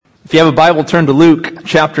If you have a Bible, turn to Luke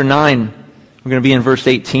chapter 9. We're going to be in verse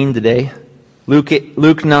 18 today.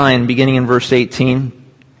 Luke 9, beginning in verse 18.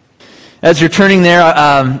 As you're turning there,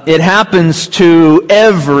 it happens to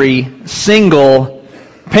every single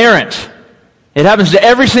parent. It happens to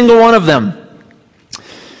every single one of them.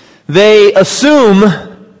 They assume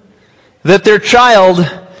that their child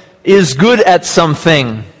is good at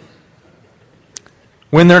something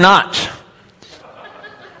when they're not.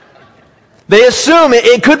 They assume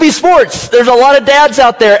it could be sports. There's a lot of dads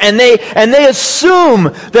out there, and they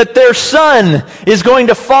assume that their son is going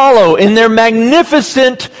to follow in their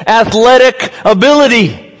magnificent athletic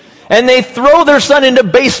ability. And they throw their son into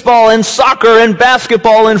baseball and soccer and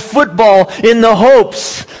basketball and football in the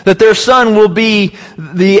hopes that their son will be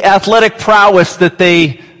the athletic prowess that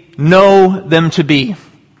they know them to be.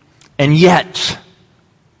 And yet,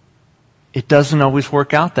 it doesn't always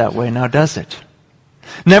work out that way, now does it?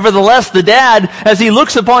 Nevertheless, the dad, as he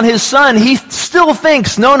looks upon his son, he still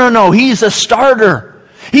thinks, no, he's a starter.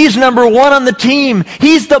 He's number one on the team.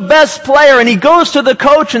 He's the best player. And he goes to the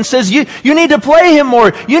coach and says, you need to play him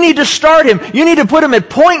more. You need to start him. You need to put him at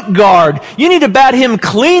point guard. You need to bat him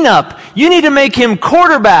cleanup. You need to make him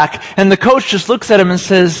quarterback. And the coach just looks at him and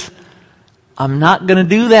says, I'm not going to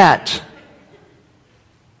do that.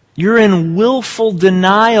 You're in willful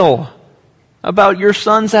denial about your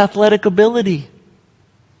son's athletic ability.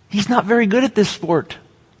 He's not very good at this sport.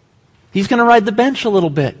 He's going to ride the bench a little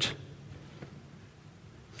bit.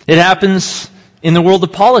 It happens in the world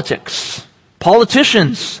of politics.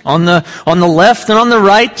 Politicians on the left and on the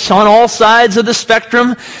right, on all sides of the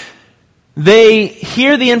spectrum, they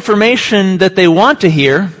hear the information that they want to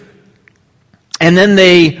hear, and then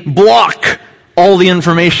they block all the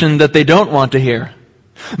information that they don't want to hear.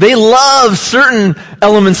 They love certain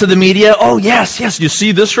elements of the media. Oh, yes, you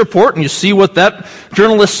see this report and you see what that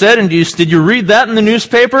journalist said and did you read that in the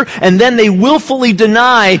newspaper? And then they willfully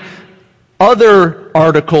deny other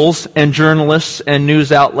articles and journalists and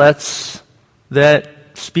news outlets that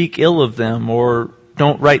speak ill of them or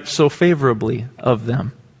don't write so favorably of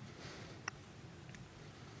them.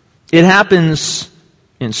 It happens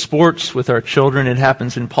in sports with our children. It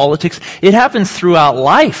happens in politics. It happens throughout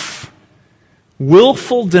life.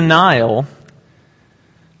 Willful denial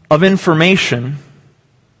of information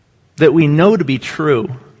that we know to be true,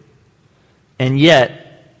 and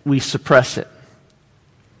yet we suppress it.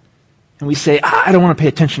 And we say, I don't want to pay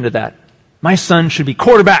attention to that. My son should be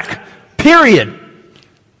quarterback, period.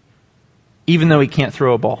 Even though he can't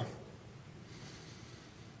throw a ball.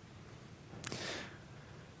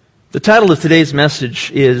 The title of today's message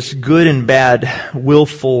is Good and Bad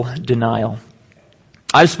Willful Denial.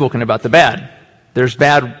 I've spoken about the bad. There's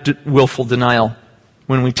bad willful denial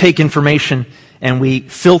when we take information and we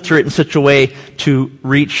filter it in such a way to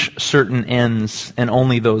reach certain ends and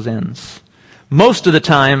only those ends. Most of the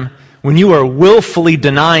time, when you are willfully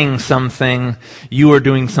denying something, you are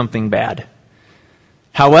doing something bad.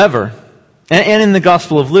 However, and in the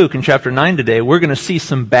Gospel of Luke in chapter 9 today, we're going to see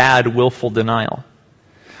some bad willful denial.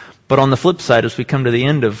 But on the flip side, as we come to the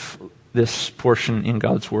end of this portion in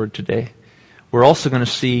God's Word today, we're also going to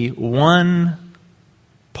see one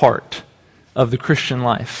part of the Christian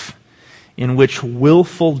life in which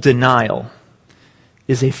willful denial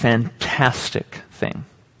is a fantastic thing.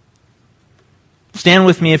 Stand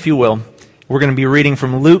with me if you will. We're going to be reading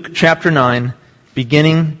from Luke chapter 9,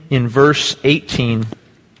 beginning in verse 18.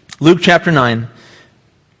 Luke chapter 9,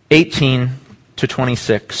 18 to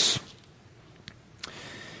 26.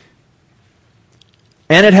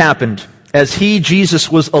 And it happened, as he, Jesus,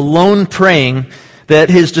 was alone praying, that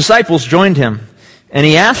his disciples joined him. And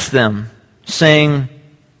he asked them, saying,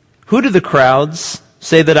 Who do the crowds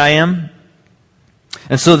say that I am?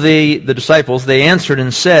 And so the disciples, they answered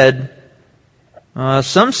and said,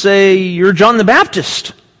 Some say you're John the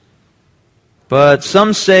Baptist, but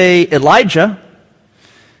some say Elijah,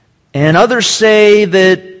 and others say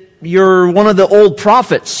that you're one of the old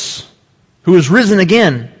prophets who has risen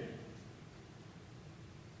again.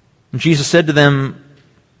 And Jesus said to them,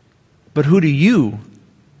 But who do you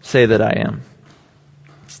say that I am?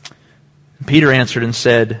 Peter answered and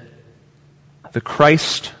said, The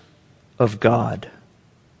Christ of God.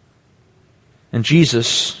 And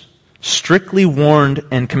Jesus strictly warned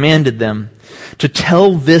and commanded them to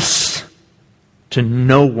tell this to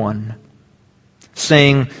no one,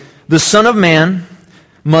 saying, The Son of Man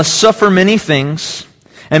must suffer many things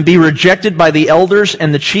and be rejected by the elders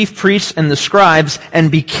and the chief priests and the scribes and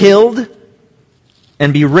be killed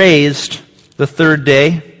and be raised the third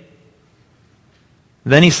day.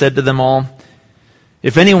 Then he said to them all,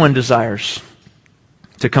 If anyone desires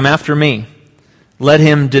to come after me, let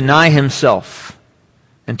him deny himself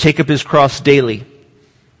and take up his cross daily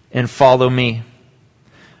and follow me.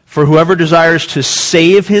 For whoever desires to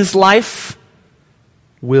save his life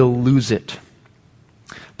will lose it.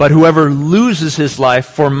 But whoever loses his life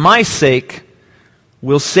for my sake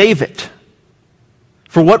will save it.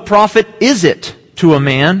 For what profit is it to a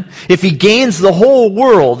man if he gains the whole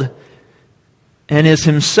world and is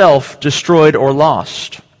himself destroyed or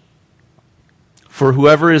lost? For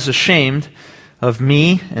whoever is ashamed of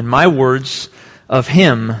me and my words, of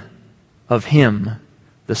him,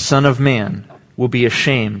 the Son of Man, will be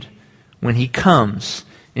ashamed when he comes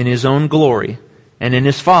in his own glory and in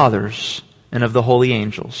his Father's and of the holy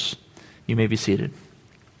angels. You may be seated.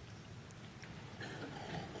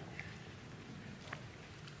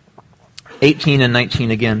 (18 and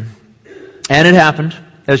 19) again. And it happened,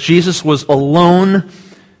 as Jesus was alone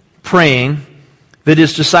praying, that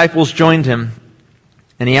his disciples joined him.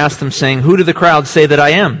 And he asked them, saying, Who do the crowd say that I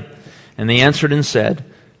am? And they answered and said,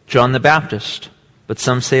 John the Baptist. But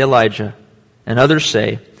some say Elijah, and others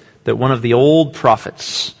say that one of the old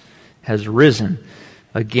prophets has risen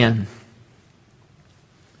again.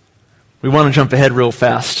 We want to jump ahead real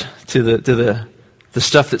fast to the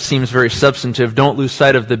stuff that seems very substantive. Don't lose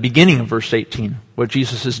sight of the beginning of verse 18, what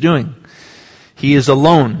Jesus is doing. He is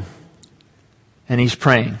alone, and he's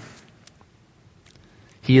praying.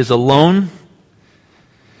 He is alone,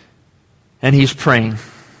 and he's praying.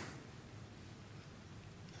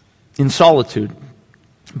 In solitude,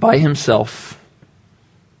 by himself,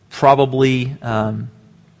 probably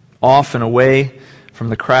off and away from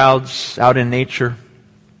the crowds, out in nature.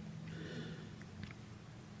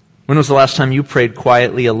 When was the last time you prayed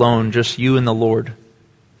quietly alone, just you and the Lord?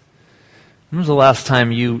 When was the last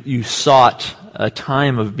time you sought a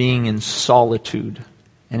time of being in solitude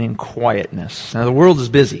and in quietness? Now, the world is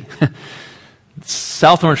busy.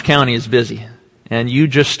 South Orange County is busy, and you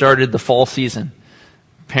just started the fall season.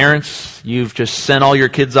 Parents, you've just sent all your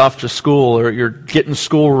kids off to school, or you're getting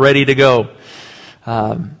school ready to go.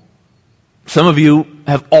 Some of you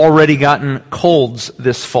have already gotten colds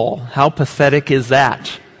this fall. How pathetic is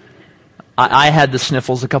that? I had the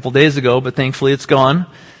sniffles a couple days ago, but thankfully it's gone.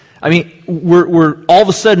 I mean, we're all of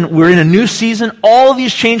a sudden, we're in a new season. All of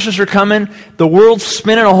these changes are coming. The world's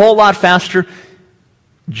spinning a whole lot faster.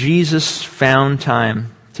 Jesus found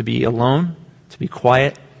time to be alone, to be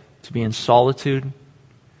quiet, to be in solitude.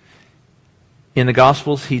 In the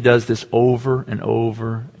Gospels, he does this over and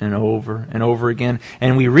over and over and over again.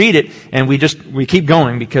 And we read it, and we keep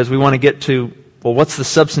going because we want to get to, well, what's the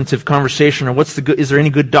substantive conversation, or is there any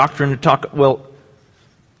good doctrine to talk? Well,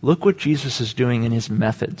 look what Jesus is doing in his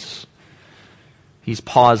methods. He's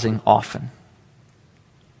pausing often,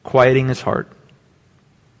 quieting his heart,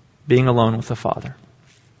 being alone with the Father.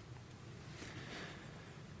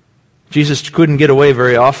 Jesus couldn't get away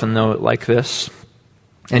very often, though, like this.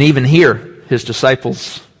 And even here, his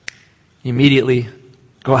disciples immediately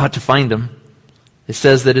go out to find him. It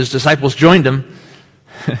says that his disciples joined him.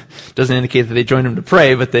 Doesn't indicate that they joined him to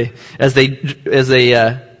pray, but as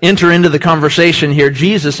they enter into the conversation here,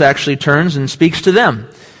 Jesus actually turns and speaks to them.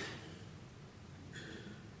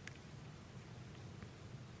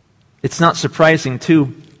 It's not surprising,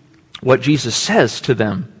 too, what Jesus says to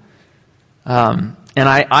them. And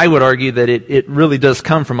I would argue that it really does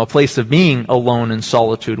come from a place of being alone in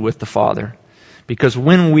solitude with the Father. Because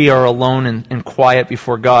when we are alone and quiet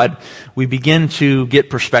before God, we begin to get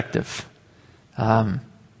perspective.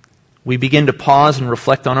 We begin to pause and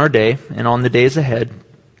reflect on our day and on the days ahead.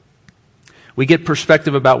 We get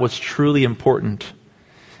perspective about what's truly important.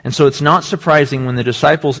 And so it's not surprising when the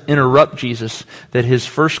disciples interrupt Jesus that his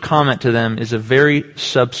first comment to them is a very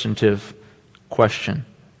substantive question.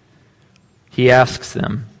 He asks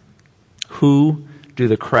them, Who do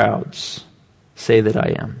the crowds say that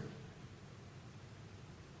I am?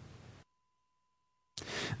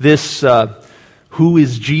 This who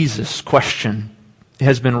is Jesus question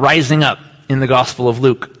has been rising up in the Gospel of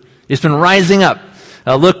Luke. It's been rising up.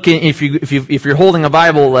 Look, if you're holding a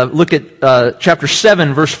Bible, look at chapter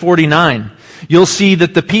 7, verse 49. You'll see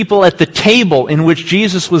that the people at the table in which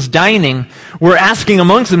Jesus was dining were asking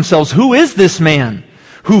amongst themselves, Who is this man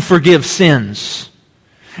who forgives sins?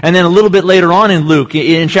 And then a little bit later on in Luke,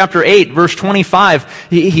 in chapter 8, verse 25,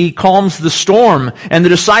 he calms the storm. And the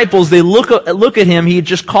disciples, they look at him. He had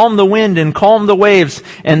just calmed the wind and calmed the waves.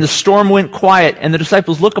 And the storm went quiet. And the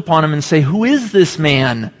disciples look upon him and say, Who is this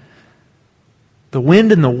man? The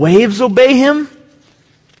wind and the waves obey him?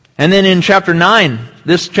 And then in chapter 9,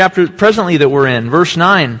 this chapter presently that we're in, verse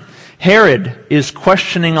 9, Herod is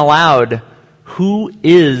questioning aloud, Who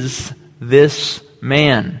is this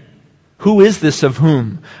man? Who is this of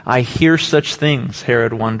whom I hear such things?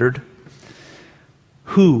 Herod wondered.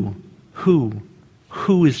 Who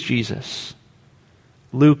is Jesus?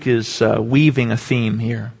 Luke is weaving a theme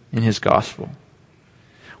here in his gospel.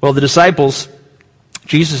 Well, the disciples,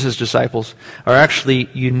 Jesus' disciples, are actually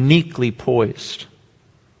uniquely poised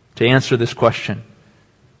to answer this question.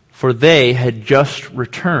 For they had just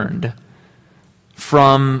returned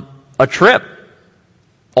from a trip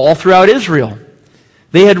all throughout Israel.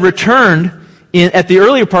 They had returned at the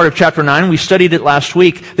earlier part of chapter 9. We studied it last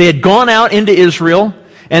week. They had gone out into Israel,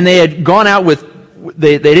 and they had gone out with,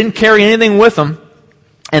 they didn't carry anything with them,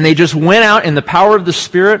 and they just went out in the power of the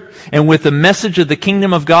Spirit and with the message of the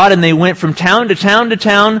kingdom of God, and they went from town to town to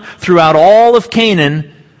town throughout all of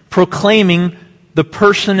Canaan, proclaiming the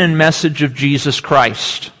person and message of Jesus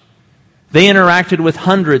Christ. They interacted with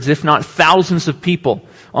hundreds, if not thousands of people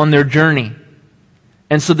on their journey.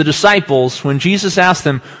 And so the disciples, when Jesus asked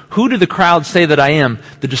them, "Who do the crowd say that I am?"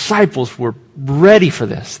 the disciples were ready for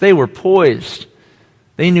this. They were poised.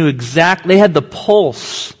 They knew exactly, they had the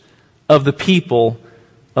pulse of the people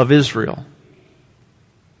of Israel.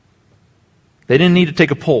 They didn't need to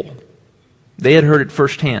take a poll. They had heard it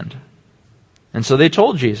firsthand. And so they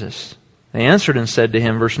told Jesus. They answered and said to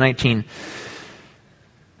him, verse 19,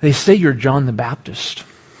 "They say you're John the Baptist.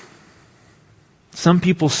 Some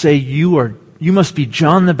people say you must be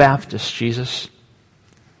John the Baptist, Jesus.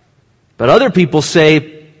 But other people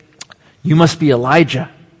say you must be Elijah.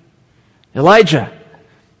 Elijah,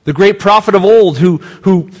 the great prophet of old who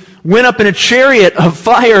went up in a chariot of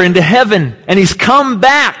fire into heaven, and he's come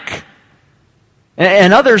back."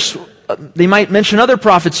 And others, they might mention other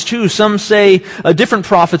prophets too. Some say different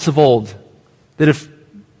prophets of old,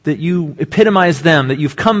 that you epitomize them, that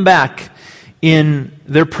you've come back in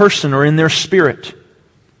their person or in their spirit.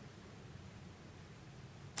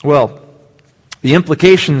 Well, the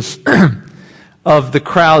implications of the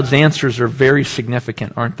crowd's answers are very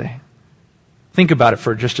significant, aren't they? Think about it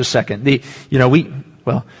for just a second.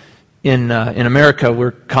 In America,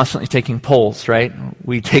 we're constantly taking polls, right?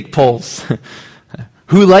 We take polls.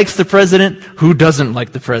 Who likes the president? Who doesn't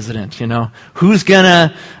like the president? Who's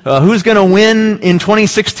gonna win in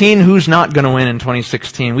 2016? Who's not gonna win in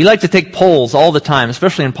 2016? We like to take polls all the time,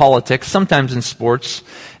 especially in politics, sometimes in sports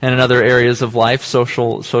and in other areas of life,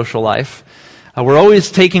 social life. We're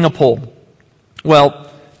always taking a poll. Well,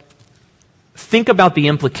 think about the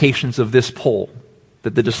implications of this poll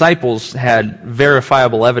that the disciples had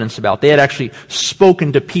verifiable evidence about. They had actually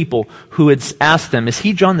spoken to people who had asked them, "Is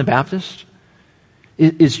he John the Baptist?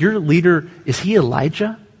 Is your leader, is he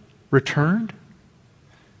Elijah returned?"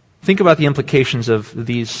 Think about the implications of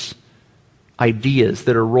these ideas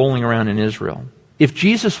that are rolling around in Israel. If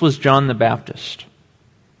Jesus was John the Baptist,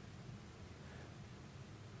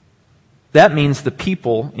 that means the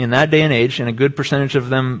people in that day and age, and a good percentage of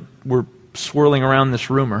them were swirling around this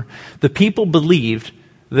rumor, the people believed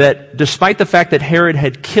that despite the fact that Herod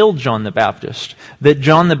had killed John the Baptist, that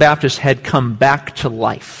John the Baptist had come back to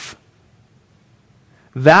life.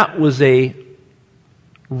 That was a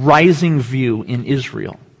rising view in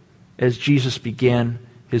Israel as Jesus began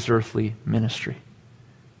his earthly ministry.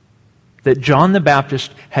 That John the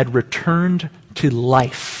Baptist had returned to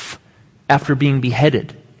life after being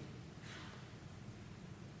beheaded.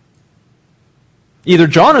 Either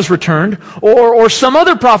John has returned, or some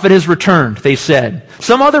other prophet has returned, they said.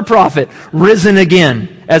 Some other prophet risen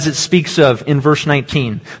again, as it speaks of in verse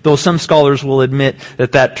 19. Though some scholars will admit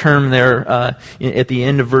that term there at the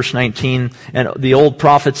end of verse 19, and the old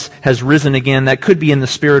prophets has risen again, that could be in the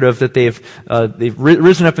spirit of that they've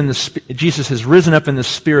risen up in Jesus has risen up in the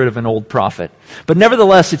spirit of an old prophet. But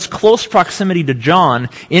nevertheless, its close proximity to John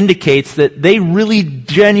indicates that they really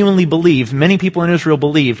genuinely believed, many people in Israel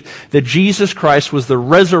believed, that Jesus Christ was the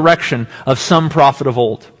resurrection of some prophet of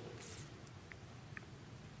old.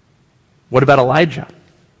 What about Elijah?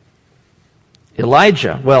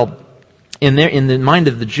 Elijah, well, in the mind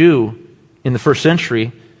of the Jew in the first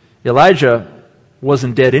century, Elijah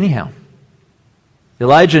wasn't dead anyhow.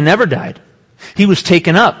 Elijah never died. He was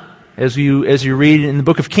taken up, as you read in the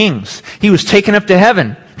book of Kings. He was taken up to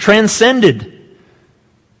heaven, transcended,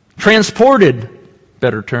 transported,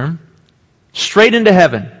 better term, straight into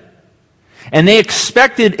heaven. And they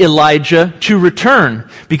expected Elijah to return,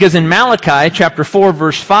 because in Malachi chapter 4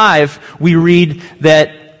 verse 5, we read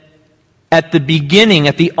that at the beginning,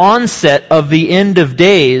 at the onset of the end of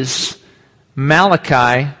days,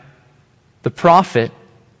 Malachi, the prophet,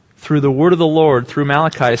 through the word of the Lord, through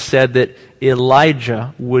Malachi, said that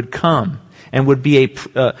Elijah would come and would be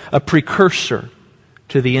a precursor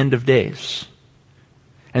to the end of days.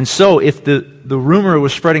 And so if the rumor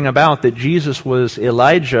was spreading about that Jesus was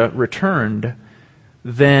Elijah returned,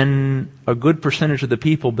 then a good percentage of the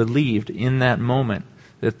people believed in that moment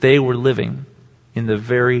that they were living in the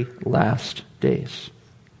very last days.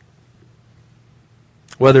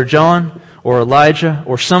 Whether John or Elijah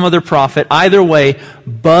or some other prophet, either way,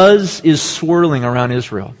 buzz is swirling around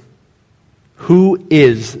Israel. Who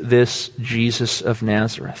is this Jesus of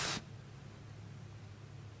Nazareth?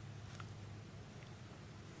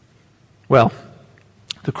 Well,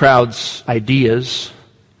 the crowd's ideas,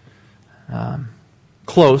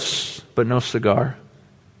 close but no cigar.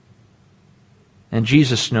 And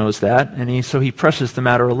Jesus knows that, and so he presses the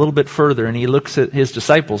matter a little bit further, and he looks at his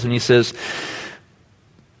disciples, and he says,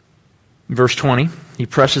 verse 20, he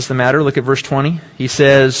presses the matter, look at verse 20. He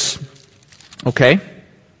says, okay,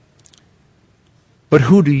 but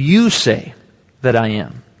who do you say that I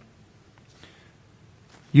am?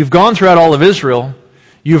 You've gone throughout all of Israel,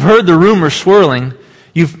 you've heard the rumors swirling,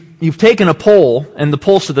 you've taken a poll and the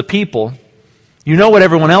pulse of the people, you know what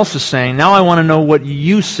everyone else is saying, now I want to know what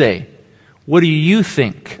you say. What do you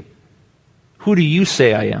think? Who do you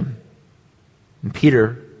say I am? And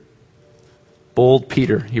Peter, bold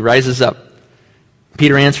Peter, he rises up.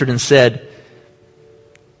 Peter answered and said,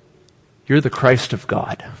 you're the Christ of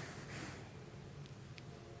God.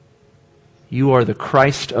 You are the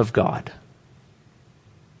Christ of God.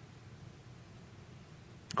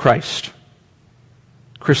 Christ.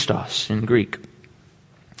 Christos in Greek.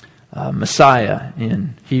 Messiah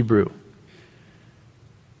in Hebrew.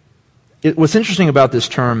 What's interesting about this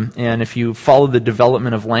term, and if you follow the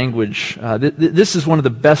development of language, this is one of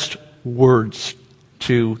the best words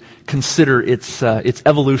to consider its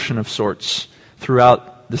evolution of sorts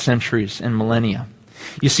throughout the centuries and millennia.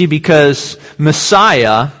 You see, because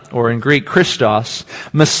Messiah, or in Greek Christos,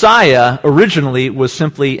 Messiah originally was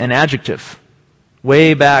simply an adjective.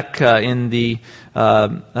 Way back in the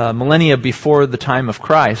millennia before the time of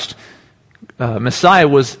Christ, Messiah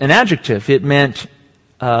was an adjective. It meant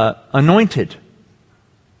anointed.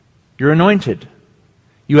 You're anointed.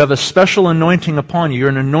 You have a special anointing upon you. You're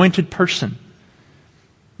an anointed person.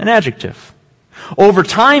 An adjective. Over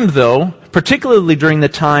time, though, particularly during the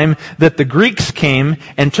time that the Greeks came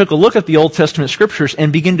and took a look at the Old Testament scriptures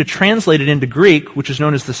and began to translate it into Greek, which is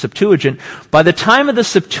known as the Septuagint, by the time of the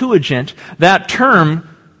Septuagint, that term,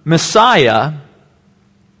 Messiah,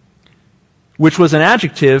 which was an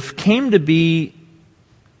adjective, came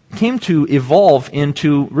to evolve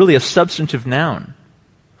into really a substantive noun.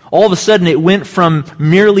 All of a sudden it went from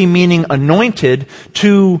merely meaning anointed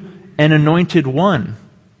to an anointed one,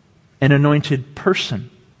 an anointed person.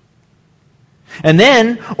 And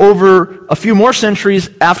then, over a few more centuries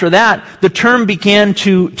after that, the term began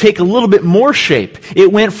to take a little bit more shape.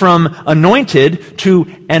 It went from anointed to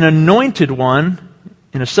an anointed one,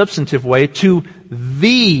 in a substantive way, to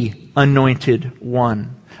the anointed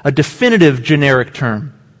one, a definitive generic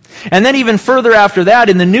term. And then even further after that,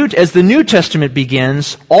 as the New Testament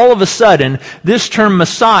begins, all of a sudden, this term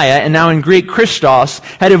Messiah, and now in Greek Christos,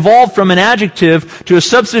 had evolved from an adjective to a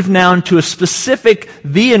substantive noun to a specific,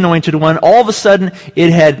 the anointed one. All of a sudden,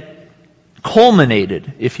 it had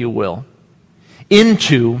culminated, if you will,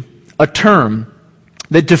 into a term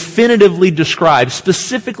that definitively described,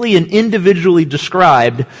 specifically and individually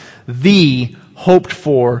described, the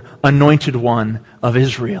hoped-for anointed one of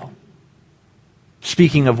Israel.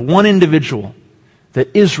 Speaking of one individual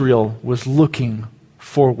that Israel was looking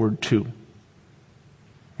forward to.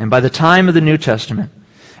 And by the time of the New Testament,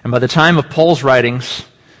 and by the time of Paul's writings,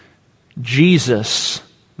 Jesus,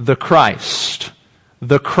 the Christ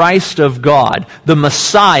of God, the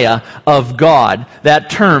Messiah of God,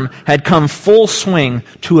 that term had come full swing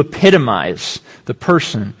to epitomize the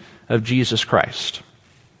person of Jesus Christ.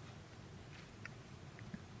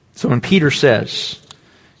 So when Peter says,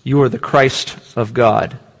 you are the Christ of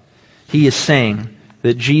God, he is saying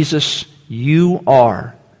that Jesus, you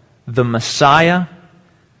are the Messiah,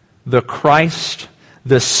 the Christ,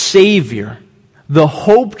 the Savior, the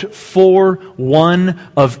hoped-for one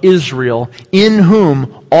of Israel, in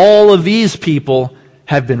whom all of these people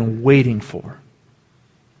have been waiting for.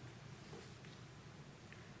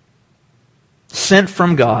 Sent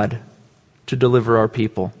from God to deliver our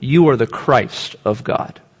people. You are the Christ of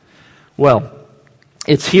God. Well,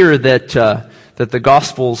 it's here that the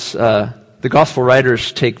gospel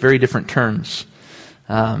writers take very different turns.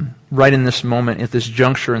 Right in this moment, at this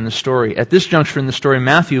juncture in the story. At this juncture in the story,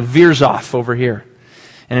 Matthew veers off over here.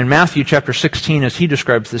 And in Matthew chapter 16, as he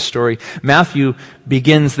describes this story, Matthew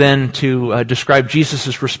begins then to describe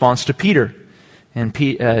Jesus' response to Peter. And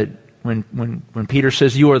when Peter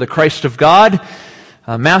says, you are the Christ of God,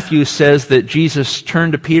 Matthew says that Jesus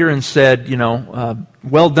turned to Peter and said,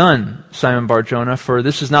 Well done, Simon Bar-Jonah, for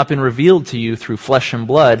this has not been revealed to you through flesh and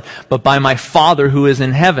blood, but by my Father who is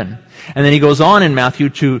in heaven. And then he goes on in Matthew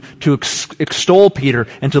to extol Peter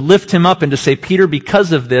and to lift him up and to say, Peter,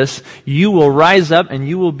 because of this, you will rise up and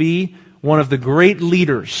you will be one of the great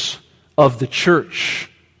leaders of the church,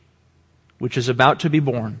 which is about to be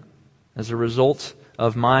born as a result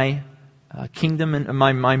of my kingdom and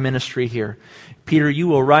my ministry here. Peter, you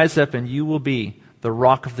will rise up and you will be the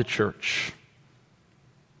rock of the church.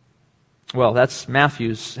 Well, that's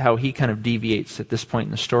Matthew's, how he kind of deviates at this point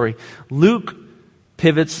in the story. Luke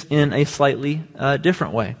pivots in a slightly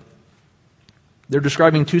different way. They're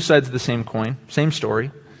describing two sides of the same coin, same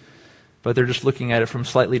story, but they're just looking at it from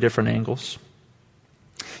slightly different angles.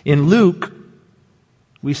 In Luke,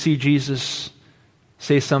 we see Jesus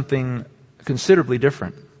say something considerably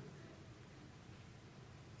different.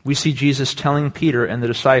 We see Jesus telling Peter and the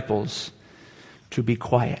disciples to be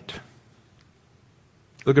quiet.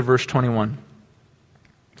 Look at verse 21.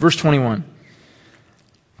 Verse 21.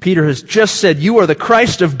 Peter has just said, you are the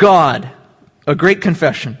Christ of God. A great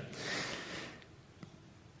confession.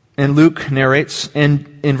 And Luke narrates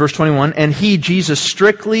in verse 21, and he, Jesus,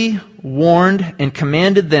 strictly warned and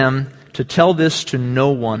commanded them to tell this to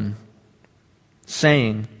no one,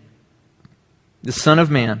 saying, the Son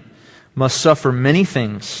of Man must suffer many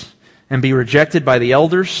things and be rejected by the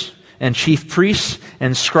elders and chief priests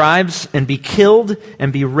and scribes and be killed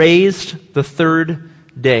and be raised the third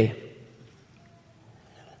day.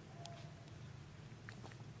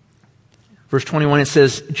 Verse 21, it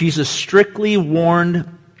says, Jesus strictly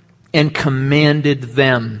warned and commanded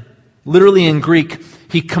them. Literally in Greek,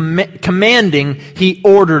 he commanding, he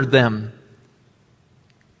ordered them.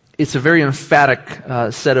 It's a very emphatic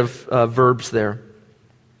set of verbs there.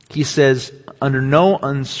 He says, under no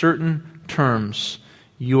uncertain terms,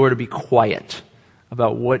 you are to be quiet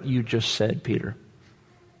about what you just said, Peter.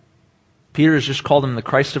 Peter has just called him the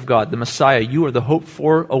Christ of God, the Messiah. You are the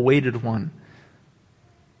hoped-for, awaited one,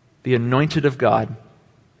 the anointed of God.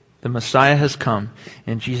 The Messiah has come,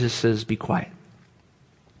 and Jesus says, be quiet.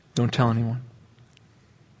 Don't tell anyone.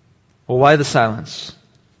 Well, why the silence?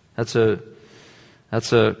 That's a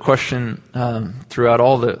question throughout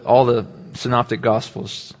all the synoptic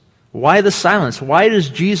gospels. Why the silence? Why does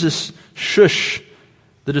Jesus shush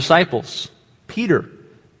the disciples? Peter.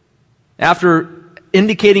 After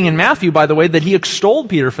indicating in Matthew, by the way, that he extolled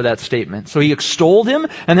Peter for that statement. So he extolled him,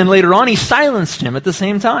 and then later on he silenced him at the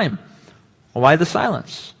same time. Well, why the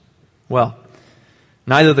silence? Well,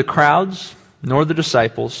 neither the crowds nor the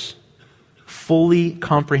disciples fully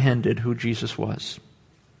comprehended who Jesus was.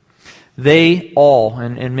 They all,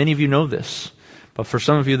 and many of you know this, but for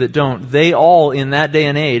some of you that don't, they all in that day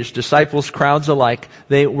and age, disciples, crowds alike,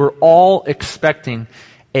 they were all expecting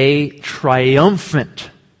a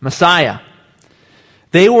triumphant Messiah.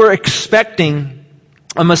 They were expecting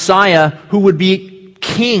a Messiah who would be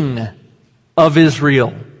king of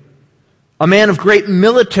Israel. A man of great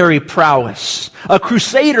military prowess. A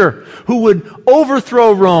crusader who would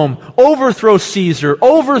overthrow Rome, overthrow Caesar,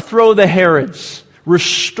 overthrow the Herods,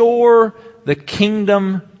 restore the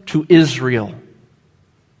kingdom to Israel.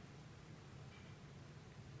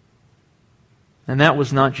 And that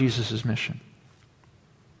was not Jesus' mission.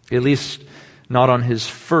 At least not on his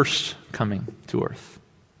first coming to earth.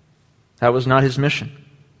 That was not his mission.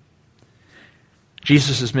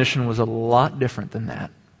 Jesus' mission was a lot different than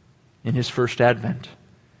that in his first advent.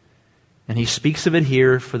 And he speaks of it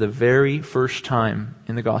here for the very first time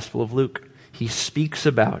in the Gospel of Luke. He speaks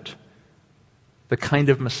about the kind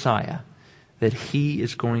of Messiah that he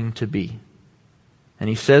is going to be. And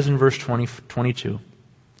he says in verse 22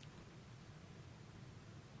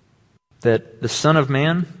 that the Son of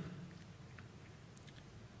Man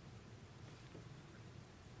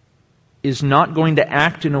is not going to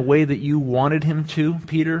act in a way that you wanted him to,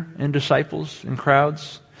 Peter and disciples and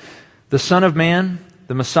crowds. The Son of Man,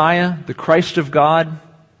 the Messiah, the Christ of God,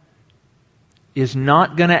 is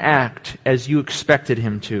not going to act as you expected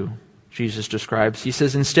him to, Jesus describes. He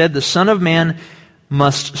says, instead, the Son of Man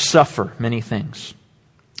must suffer many things.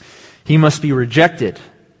 He must be rejected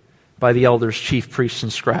by the elders, chief priests,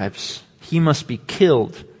 and scribes. He must be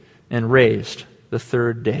killed and raised the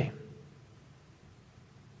third day.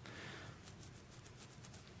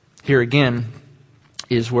 Here again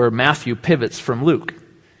is where Matthew pivots from Luke.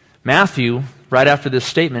 Matthew, right after this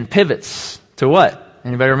statement, pivots to what?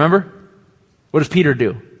 Anybody remember? What does Peter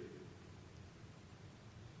do?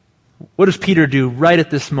 What does Peter do right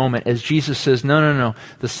at this moment as Jesus says, no,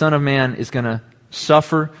 the Son of Man is going to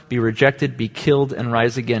suffer, be rejected, be killed, and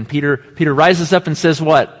rise again. Peter rises up and says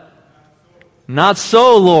what? Not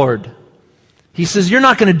so, Lord. He says, you're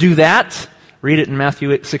not going to do that. Read it in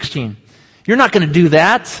Matthew 16. You're not going to do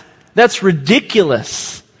that. That's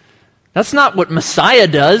ridiculous. That's not what Messiah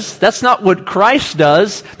does. That's not what Christ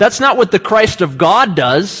does. That's not what the Christ of God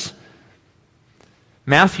does.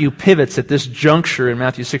 Matthew pivots at this juncture in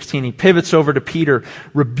Matthew 16. He pivots over to Peter,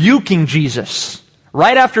 rebuking Jesus,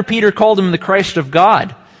 right after Peter called him the Christ of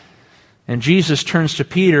God. And Jesus turns to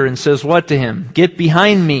Peter and says what to him? Get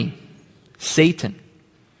behind me, Satan.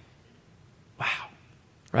 Wow.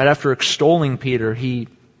 Right after extolling Peter, he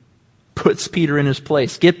puts Peter in his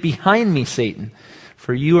place. Get behind me, Satan,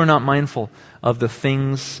 for you are not mindful of the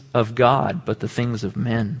things of God, but the things of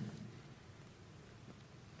men.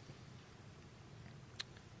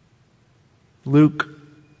 Luke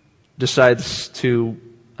decides to,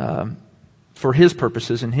 for his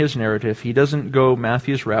purposes in his narrative, he doesn't go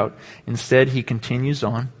Matthew's route. Instead, he continues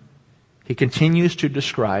on. He continues to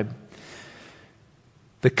describe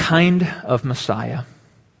the kind of Messiah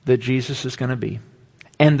that Jesus is going to be,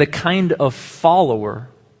 and the kind of follower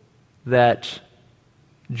that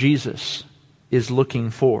Jesus is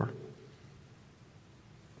looking for.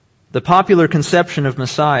 The popular conception of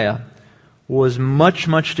Messiah was much,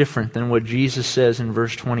 much different than what Jesus says in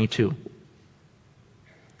verse 22.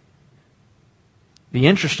 The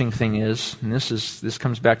interesting thing is, and this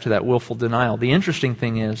comes back to that willful denial, the interesting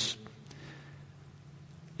thing is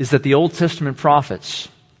that the Old Testament prophets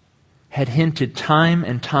had hinted time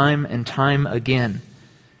and time and time again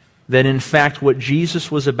that in fact what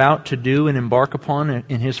Jesus was about to do and embark upon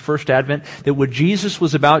in his first advent, that what Jesus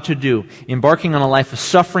was about to do, embarking on a life of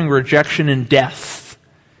suffering, rejection, and death,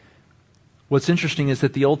 what's interesting is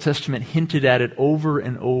that the Old Testament hinted at it over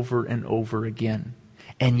and over and over again.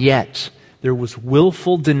 And yet, there was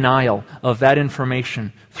willful denial of that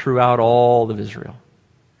information throughout all of Israel.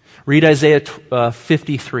 Read Isaiah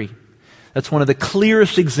 53. That's one of the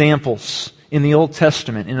clearest examples in the Old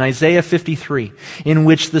Testament, in Isaiah 53, in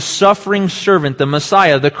which the suffering servant, the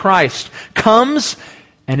Messiah, the Christ, comes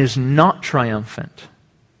and is not triumphant,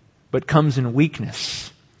 but comes in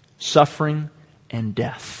weakness, suffering, and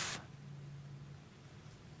death.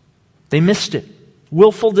 They missed it.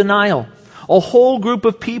 Willful denial. A whole group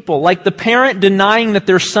of people, like the parent denying that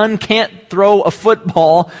their son can't throw a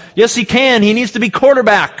football. Yes, he can. He needs to be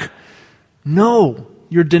quarterback. No,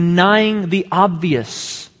 you're denying the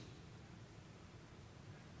obvious.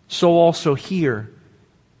 So also here,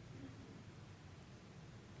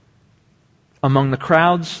 among the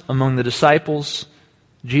crowds, among the disciples,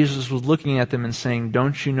 Jesus was looking at them and saying,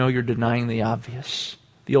 don't you know you're denying the obvious?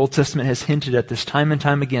 The Old Testament has hinted at this time and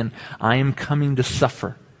time again. I am coming to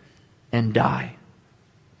suffer and die.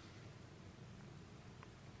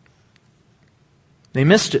 They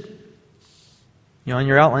missed it. You know, on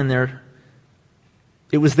your outline there,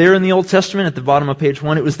 it was there in the Old Testament at the bottom of page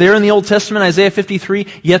 1. It was there in the Old Testament, Isaiah 53,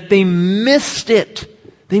 yet they missed it.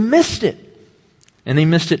 They missed it. And they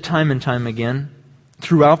missed it time and time again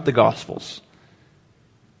throughout the Gospels.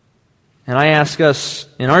 And I ask us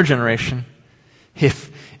in our generation,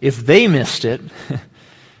 if they missed it,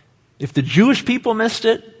 if the Jewish people missed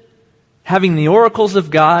it, having the oracles of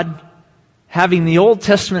God, having the Old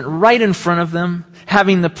Testament right in front of them,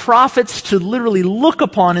 having the prophets to literally look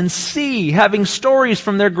upon and see, having stories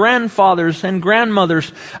from their grandfathers and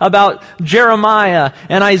grandmothers about Jeremiah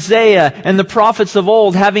and Isaiah and the prophets of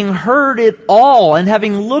old, having heard it all and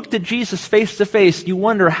having looked at Jesus face to face, you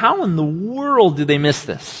wonder, how in the world do they miss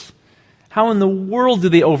this? How in the world do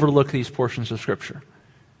they overlook these portions of Scripture?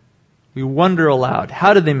 We wonder aloud,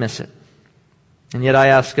 how did they miss it? And yet I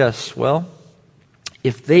ask us, well,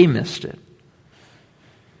 if they missed it,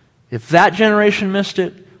 if that generation missed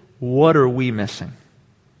it, what are we missing?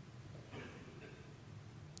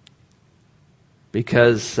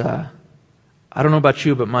 Because I don't know about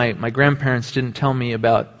you, but my grandparents didn't tell me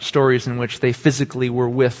about stories in which they physically were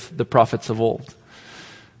with the prophets of old.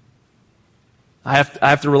 I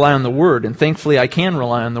have to rely on the Word, and thankfully I can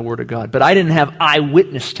rely on the Word of God. But I didn't have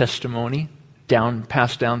eyewitness testimony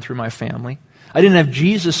passed down through my family. I didn't have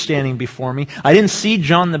Jesus standing before me. I didn't see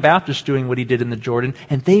John the Baptist doing what he did in the Jordan,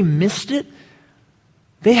 and they missed it.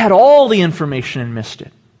 They had all the information and missed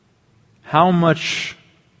it. How much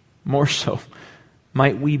more so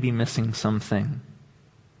might we be missing something?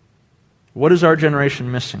 What is our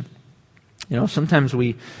generation missing? You know, sometimes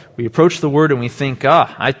we approach the Word and we think,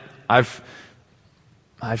 I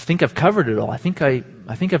think I've covered it all. I think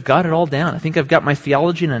I've got it all down. I think I've got my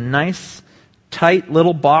theology in a nice, tight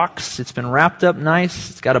little box. It's been wrapped up nice.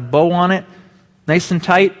 It's got a bow on it, nice and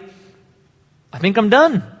tight. I think I'm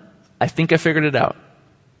done. I think I figured it out.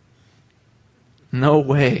 No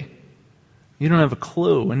way. You don't have a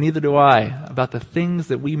clue, and neither do I, about the things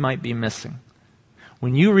that we might be missing.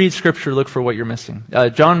 When you read Scripture, look for what you're missing.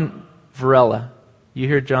 John Varela, you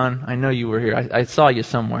hear John? I know you were here. I saw you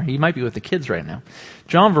somewhere. He might be with the kids right now.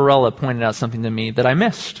 John Varela pointed out something to me that I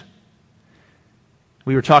missed.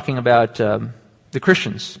 We were talking about the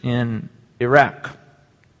Christians in Iraq.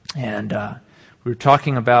 And we were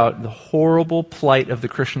talking about the horrible plight of the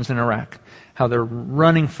Christians in Iraq, how they're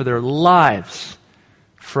running for their lives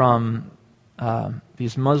from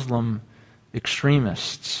these Muslim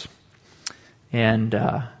extremists. And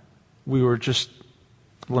we were just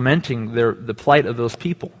lamenting the plight of those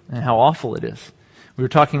people and how awful it is. We were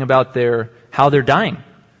talking about how they're dying.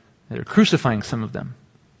 They're crucifying some of them.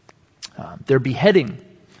 They're beheading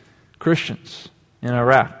Christians in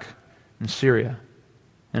Iraq and Syria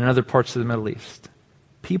and in other parts of the Middle East.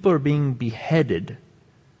 People are being beheaded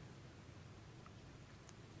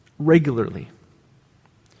regularly.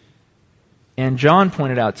 And John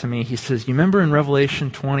pointed out to me, he says, you remember in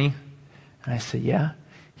Revelation 20? And I said, yeah.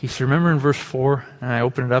 He said, remember in verse 4? And I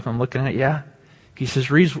opened it up, I'm looking at it, yeah. He says,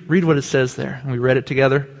 read what it says there. And we read it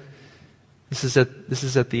together. This is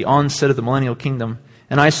at the onset of the millennial kingdom.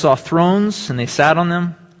 And I saw thrones, and they sat on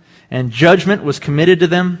them, and judgment was committed to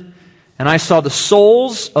them. And I saw the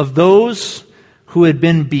souls of those who had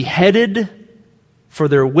been beheaded for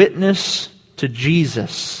their witness to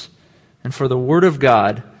Jesus and for the word of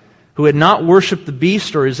God, who had not worshipped the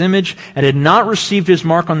beast or his image, and had not received his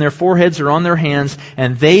mark on their foreheads or on their hands,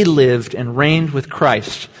 and they lived and reigned with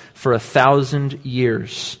Christ for 1,000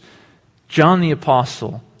 years. John the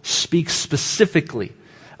Apostle speaks specifically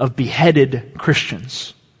of beheaded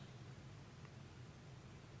Christians.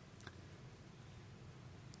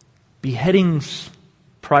 Beheadings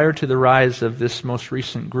prior to the rise of this most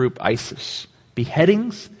recent group, ISIS.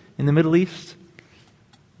 Beheadings in the Middle East,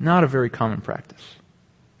 not a very common practice.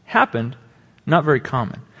 Happened, not very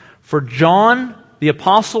common. For John the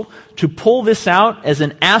Apostle to pull this out as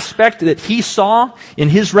an aspect that he saw in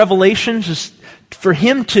his revelations, for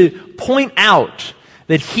him to point out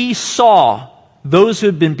that he saw those who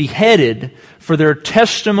had been beheaded for their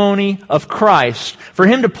testimony of Christ, for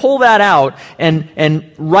him to pull that out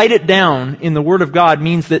and write it down in the Word of God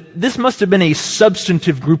means that this must have been a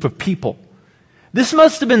substantive group of people. This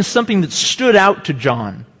must have been something that stood out to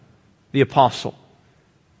John the Apostle.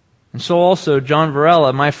 And so also John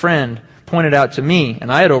Varela, my friend, pointed out to me,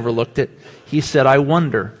 and I had overlooked it. He said, I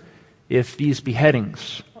wonder if these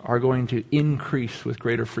beheadings are going to increase with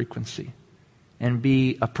greater frequency and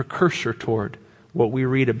be a precursor toward what we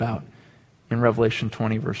read about in Revelation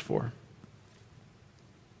 20, verse 4.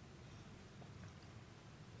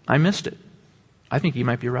 I missed it. I think you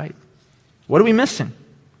might be right. What are we missing?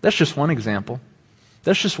 That's just one example.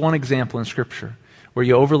 That's just one example in Scripture where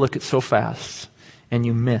you overlook it so fast and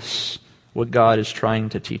you miss what God is trying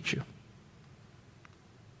to teach you.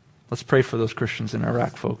 Let's pray for those Christians in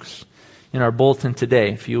Iraq, folks. In our bulletin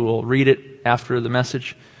today, if you will read it after the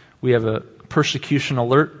message, we have a persecution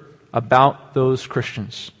alert about those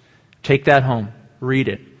Christians. Take that home. Read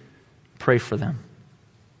it. Pray for them.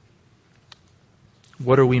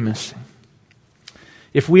 What are we missing?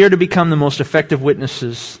 If we are to become the most effective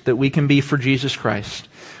witnesses that we can be for Jesus Christ,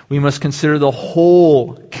 we must consider the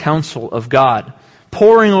whole counsel of God,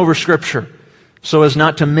 poring over Scripture so as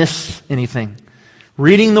not to miss anything,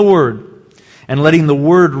 reading the Word, and letting the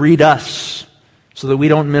Word read us so that we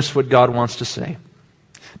don't miss what God wants to say.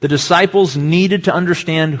 The disciples needed to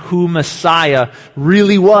understand who Messiah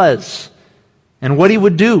really was and what He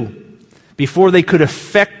would do before they could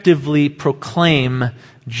effectively proclaim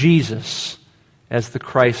Jesus as the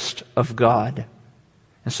Christ of God.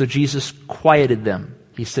 And so Jesus quieted them.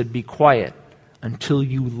 He said, be quiet until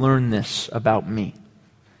you learn this about me.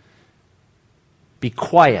 Be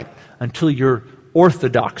quiet until your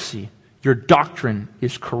orthodoxy, your doctrine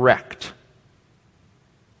is correct.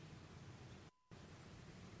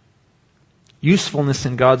 Usefulness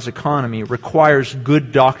in God's economy requires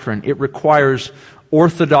good doctrine. It requires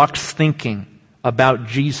orthodox thinking about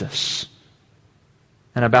Jesus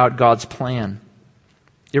and about God's plan.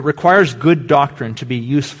 It requires good doctrine to be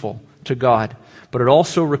useful to God, but it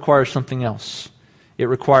also requires something else. It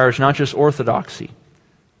requires not just orthodoxy,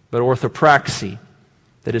 but orthopraxy.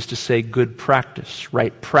 That is to say, good practice,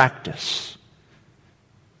 right practice.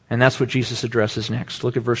 And that's what Jesus addresses next.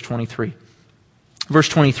 Look at verse 23. Verse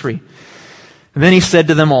 23. And then He said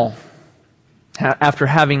to them all, after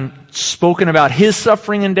having spoken about His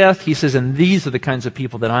suffering and death, He says, and these are the kinds of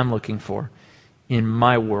people that I'm looking for in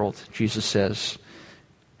my world, Jesus says.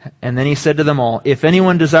 And then He said to them all, if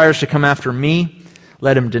anyone desires to come after me,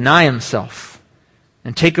 let him deny himself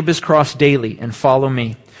and take up his cross daily and follow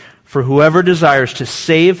me. For whoever desires to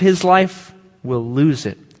save his life will lose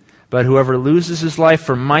it. But whoever loses his life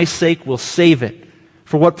for my sake will save it.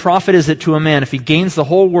 For what profit is it to a man if he gains the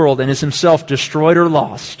whole world and is himself destroyed or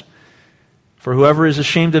lost? For whoever is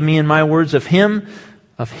ashamed of me and my words, of him,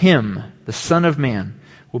 the Son of Man,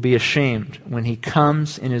 will be ashamed when he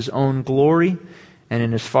comes in his own glory and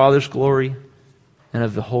in his Father's glory and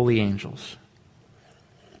of the holy angels.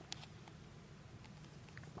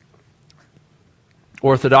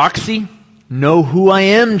 Orthodoxy, know who I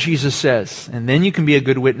am, Jesus says, and then you can be a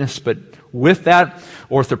good witness. But with that,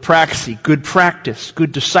 orthopraxy, good practice,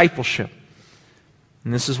 good discipleship.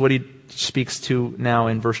 And this is what he speaks to now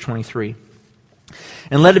in verse 23.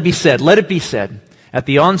 And let it be said, at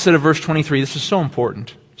the onset of verse 23, this is so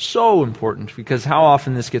important, because how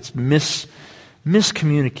often this gets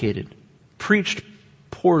miscommunicated, preached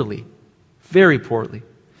poorly, very poorly.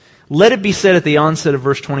 Let it be said at the onset of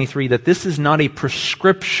verse 23 that this is not a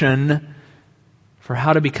prescription for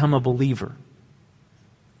how to become a believer.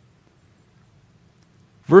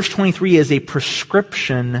 Verse 23 is a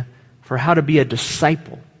prescription for how to be a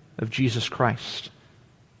disciple of Jesus Christ.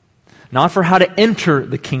 Not for how to enter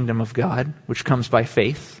the kingdom of God, which comes by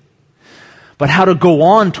faith, but how to go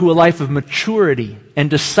on to a life of maturity and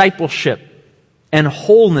discipleship and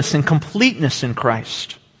wholeness and completeness in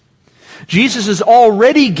Christ. Jesus has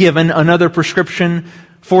already given another prescription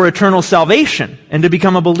for eternal salvation and to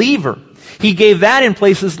become a believer. He gave that in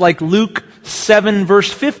places like Luke 7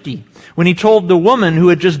 verse 50. When he told the woman who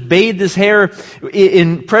had just bathed his hair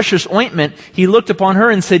in precious ointment, he looked upon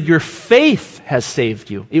her and said, "Your faith has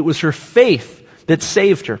saved you." It was her faith that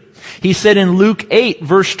saved her. He said in Luke 8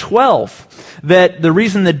 verse 12 that the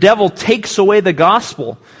reason the devil takes away the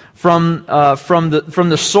gospel from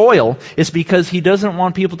the soil is because he doesn't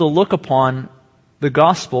want people to look upon the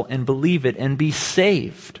gospel and believe it and be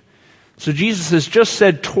saved. So Jesus has just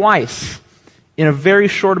said twice in a very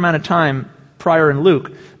short amount of time prior in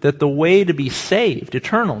Luke that the way to be saved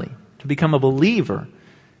eternally, to become a believer,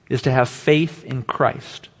 is to have faith in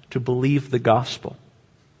Christ, to believe the gospel.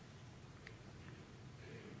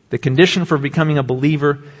 The condition for becoming a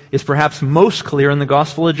believer is perhaps most clear in the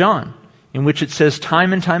Gospel of John, in which it says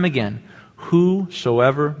time and time again,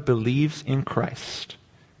 "Whosoever believes in Christ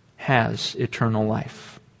has eternal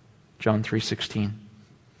life." John 3:16.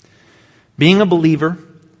 Being a believer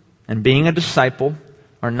and being a disciple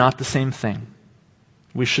are not the same thing.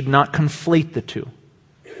 We should not conflate the two.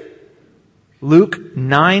 Luke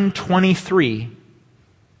 9:23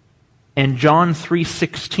 and John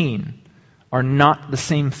 3:16 are not the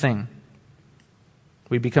same thing.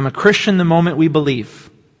 We become a Christian the moment we believe.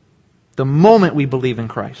 The moment we believe in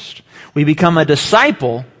Christ. We become a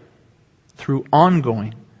disciple through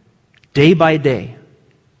ongoing, day-by-day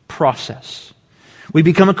process. We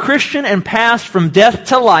become a Christian and pass from death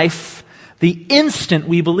to life the instant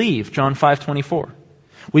we believe, John 5:24.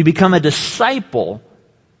 We become a disciple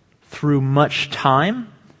through much time,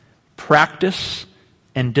 practice,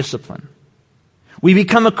 and discipline. We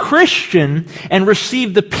become a Christian and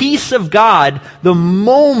receive the peace of God the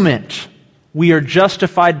moment we are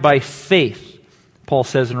justified by faith, Paul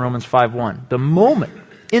says in Romans 5:1. The moment,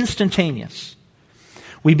 instantaneous.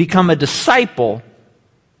 We become a disciple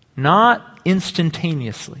not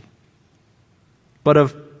instantaneously, but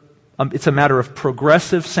it's a matter of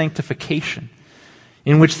progressive sanctification,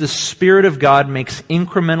 in which the Spirit of God makes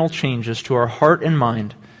incremental changes to our heart and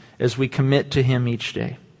mind as we commit to Him each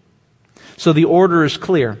day. So the order is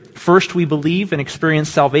clear. First, we believe and experience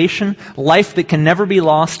salvation, life that can never be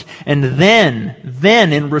lost, and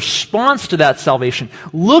then, in response to that salvation,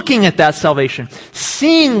 looking at that salvation,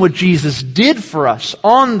 seeing what Jesus did for us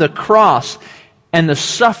on the cross and the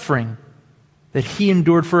suffering that He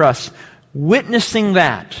endured for us, witnessing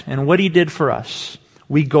that and what He did for us,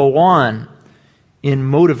 we go on in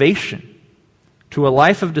motivation to a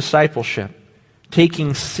life of discipleship,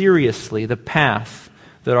 taking seriously the path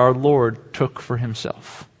that our Lord took for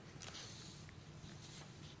Himself.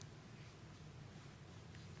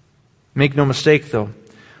 Make no mistake, though,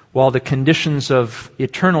 while the conditions of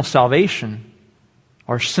eternal salvation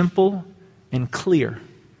are simple and clear,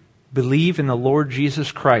 believe in the Lord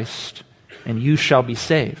Jesus Christ and you shall be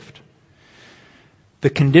saved. The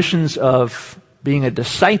conditions of being a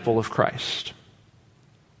disciple of Christ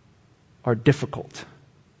are difficult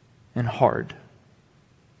and hard.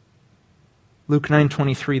 Luke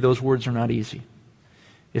 9:23, those words are not easy.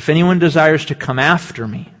 If anyone desires to come after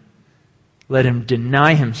me, let him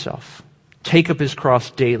deny himself, take up his cross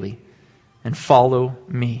daily, and follow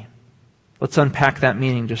me. Let's unpack that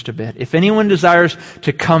meaning just a bit. If anyone desires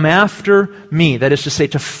to come after me, that is to say,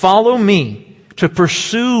 to follow me, to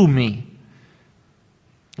pursue me,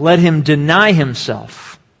 let him deny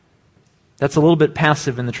himself. That's a little bit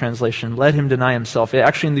passive in the translation. Let him deny himself.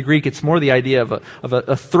 Actually, in the Greek, it's more the idea of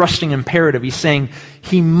a thrusting imperative. He's saying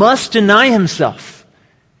he must deny himself.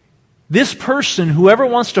 This person, whoever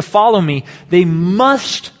wants to follow me, they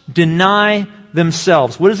must deny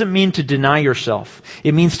themselves. What does it mean to deny yourself?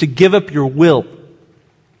 It means to give up your will,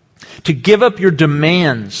 to give up your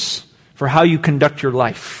demands for how you conduct your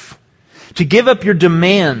life, to give up your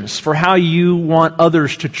demands for how you want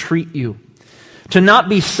others to treat you, to not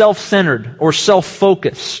be self-centered or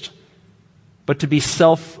self-focused, but to be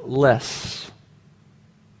selfless,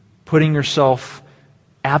 putting yourself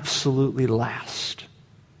absolutely last.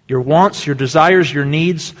 Your wants, your desires, your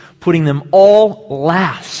needs, putting them all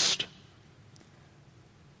last.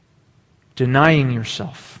 Denying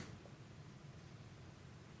yourself.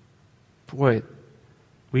 Boy,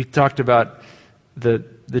 we talked about the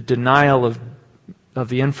denial of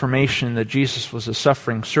the information that Jesus was a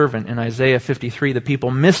suffering servant in Isaiah 53. The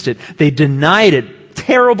people missed it. They denied it.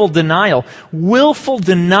 Terrible denial. Willful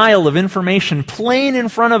denial of information plain in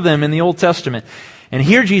front of them in the Old Testament. And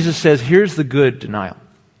here Jesus says, here's the good denial.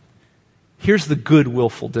 Here's the good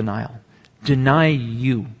willful denial. Deny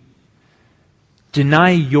you.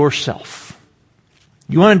 Deny yourself.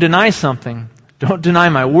 You want to deny something, don't deny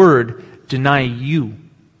my word. Deny you,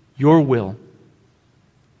 your will,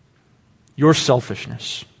 your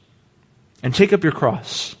selfishness. And take up your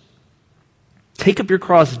cross. Take up your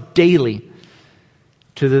cross daily.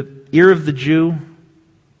 To the ear of the Jew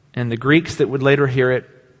and the Greeks that would later hear it,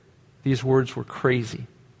 these words were crazy.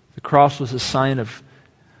 The cross was a sign of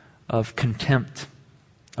contempt,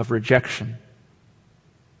 of rejection,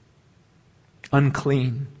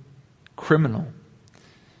 unclean, criminal.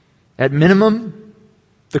 At minimum,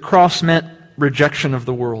 the cross meant rejection of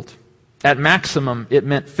the world. At maximum, it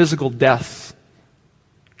meant physical death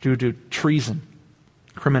due to treason,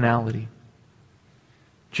 criminality.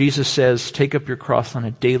 Jesus says, take up your cross on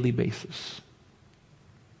a daily basis.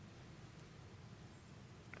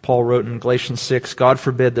 Paul wrote in Galatians 6, God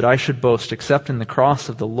forbid that I should boast except in the cross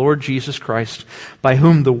of the Lord Jesus Christ, by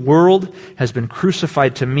whom the world has been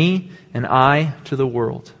crucified to me and I to the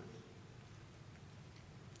world.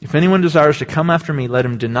 If anyone desires to come after me, let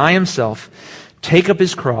him deny himself, take up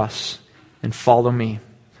his cross, and follow me.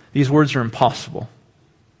 These words are impossible.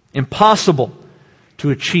 Impossible to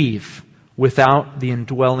achieve without the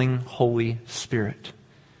indwelling Holy Spirit.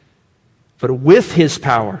 But with His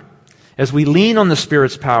power, as we lean on the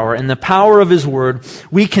Spirit's power and the power of His Word,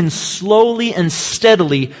 we can slowly and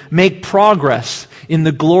steadily make progress in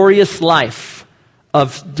the glorious life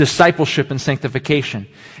of discipleship and sanctification.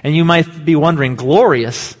 And you might be wondering,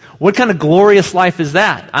 glorious? What kind of glorious life is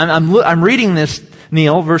that? I'm reading this,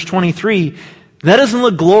 Neil, verse 23. That doesn't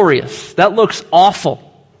look glorious. That looks awful.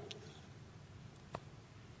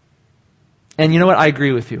 And you know what? I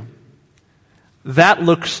agree with you. That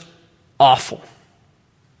looks awful.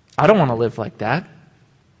 I don't want to live like that.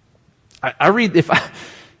 I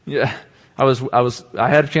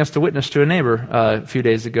had a chance to witness to a neighbor a few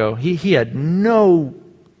days ago. He had no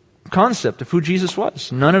concept of who Jesus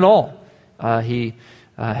was, none at all. He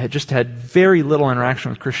had just had very little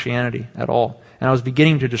interaction with Christianity at all. And I was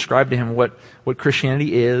beginning to describe to him what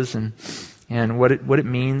Christianity is and what it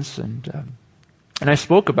means. And I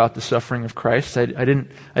spoke about the suffering of Christ. I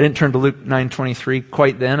didn't turn to Luke 9:23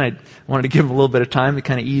 quite then. I wanted to give him a little bit of time to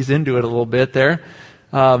kind of ease into it a little bit there.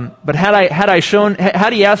 But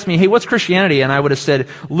had he asked me, hey, what's Christianity? And I would have said,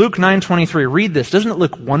 Luke 9:23, read this. Doesn't it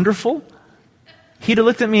look wonderful? He'd have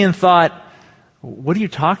looked at me and thought, what are you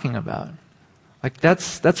talking about? Like,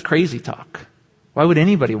 that's crazy talk. Why would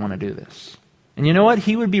anybody want to do this? And you know what?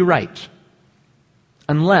 He would be right.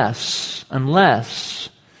 Unless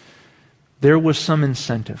there was some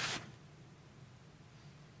incentive.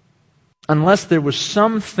 Unless there was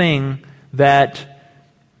something that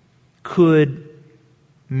could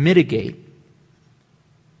mitigate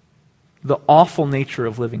the awful nature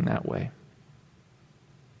of living that way.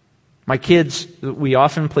 My kids, we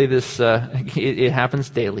often play this, it happens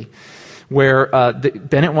daily, where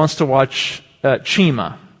Bennett wants to watch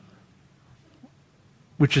Chima,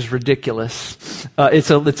 which is ridiculous. It's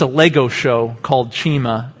a Lego show called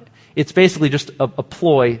Chima. It's basically just a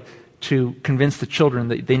ploy to convince the children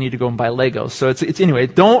that they need to go and buy Legos. So it's anyway,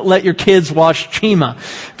 don't let your kids watch Chima.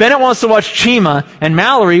 Bennett wants to watch Chima, and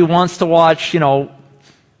Mallory wants to watch, what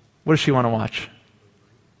does she want to watch?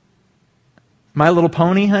 My Little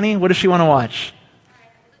Pony, honey? What does she want to watch?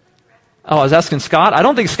 Oh, I was asking Scott. I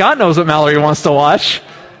don't think Scott knows what Mallory wants to watch.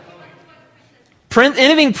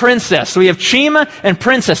 Anything princess. So we have Chima and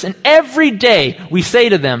princess. And every day we say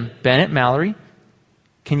to them, Bennett, Mallory,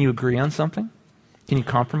 can you agree on something? Can you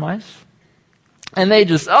compromise? And they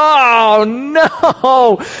just, oh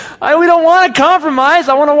no, we don't want to compromise.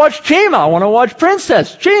 I want to watch Chima. I want to watch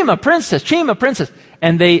Princess. Chima, Princess, Chima, Princess.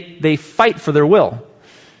 And they fight for their will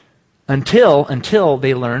until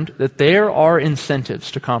they learned that there are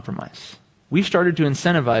incentives to compromise. We started to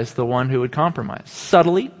incentivize the one who would compromise.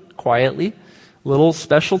 Subtly, quietly, little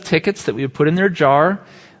special tickets that we would put in their jar,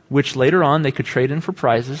 which later on they could trade in for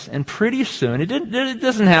prizes. And pretty soon, it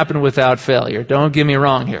doesn't happen without failure. Don't get me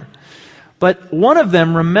wrong here. But one of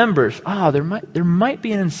them remembers, there might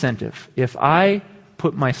be an incentive if I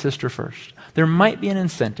put my sister first. There might be an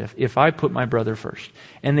incentive if I put my brother first.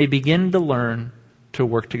 And they begin to learn to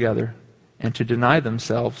work together and to deny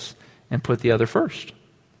themselves and put the other first.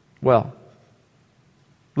 Well,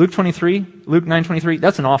 Luke 9:23,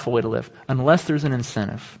 that's an awful way to live, unless there's an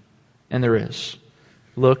incentive. And there is.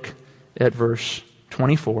 Look at verse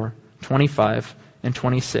 24, 25, and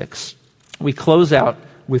 26. We close out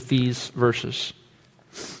with these verses.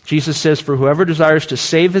 Jesus says, "For whoever desires to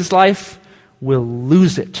save his life will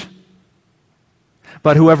lose it.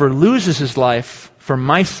 But whoever loses his life for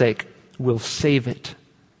my sake will save it.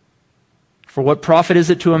 For what profit is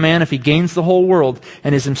it to a man if he gains the whole world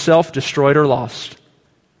and is himself destroyed or lost?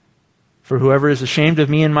 For whoever is ashamed of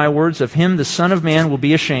me and my words, of him the Son of Man will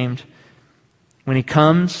be ashamed when he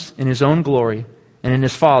comes in his own glory and in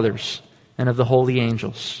his Father's and of the holy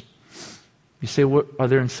angels." You say, are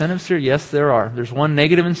there incentives here? Yes, there are. There's one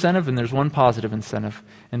negative incentive and there's one positive incentive,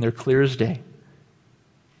 and they're clear as day.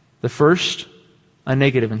 The first, a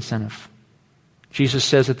negative incentive. Jesus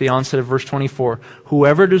says at the onset of verse 24,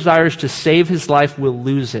 "Whoever desires to save his life will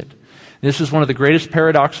lose it." This is one of the greatest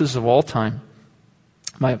paradoxes of all time.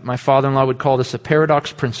 My father-in-law would call this a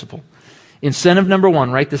paradox principle. Incentive number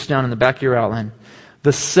one, write this down in the back of your outline.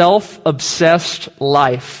 The self-obsessed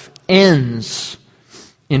life ends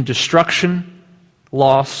in destruction,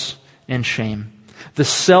 loss, and shame. The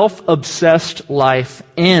self-obsessed life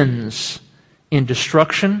ends in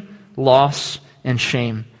destruction, loss, and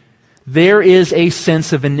shame. There is a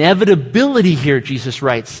sense of inevitability here, Jesus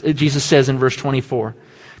says in verse 24.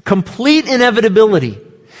 Complete inevitability.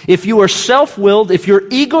 If you are self-willed, if you're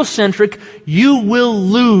egocentric, you will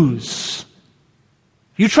lose.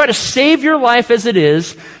 You try to save your life as it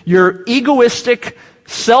is, your egoistic,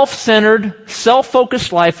 self-centered,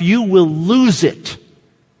 self-focused life, you will lose it.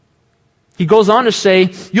 He goes on to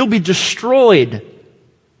say, you'll be destroyed.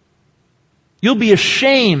 You'll be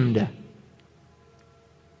ashamed.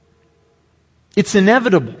 It's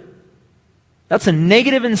inevitable. That's a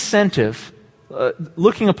negative incentive.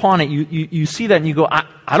 Looking upon it, you see that and you go,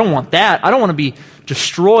 I don't want that. I don't want to be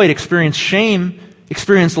destroyed, experience shame,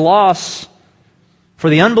 experience loss. For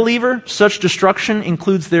the unbeliever, such destruction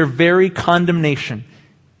includes their very condemnation.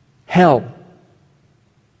 Hell.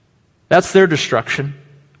 That's their destruction.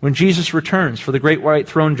 When Jesus returns for the great white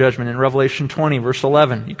throne judgment in Revelation 20, verse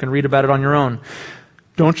 11. You can read about it on your own.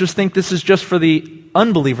 Don't just think this is just for the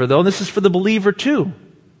unbeliever, though. This is for the believer, too.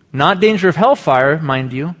 Not danger of hellfire,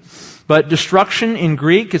 mind you. But destruction in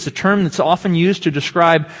Greek is a term that's often used to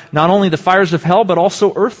describe not only the fires of hell, but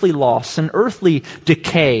also earthly loss and earthly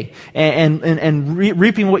decay and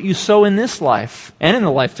reaping what you sow in this life and in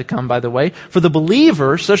the life to come, by the way. For the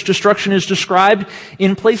believer, such destruction is described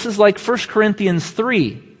in places like 1 Corinthians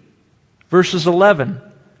 3, verses 11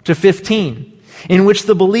 to 15, in which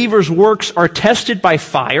the believer's works are tested by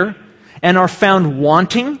fire and are found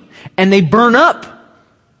wanting, and they burn up.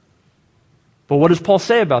 But what does Paul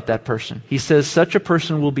say about that person? He says such a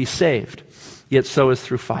person will be saved, yet so is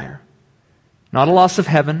through fire. Not a loss of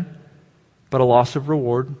heaven, but a loss of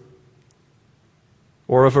reward,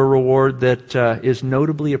 or of a reward that is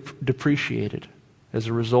notably depreciated as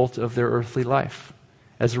a result of their earthly life,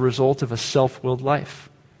 as a result of a self-willed life.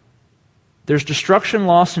 There's destruction,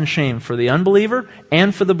 loss, and shame for the unbeliever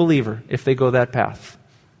and for the believer if they go that path.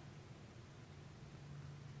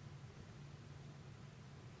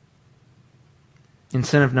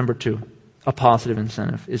 Incentive number 2, a positive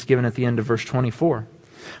incentive, is given at the end of verse 24.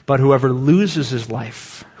 But whoever loses his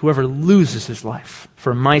life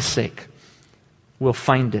for my sake will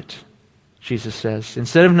find it, Jesus says.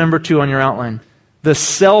 Instead of number 2 on your outline, the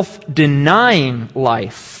self-denying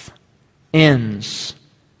life ends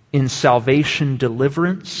in salvation,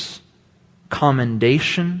 deliverance,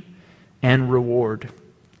 commendation, and reward.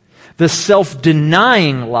 The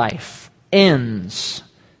self-denying life ends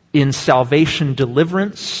in salvation,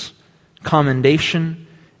 deliverance, commendation,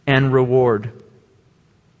 and reward.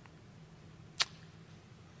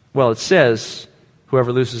 Well, it says,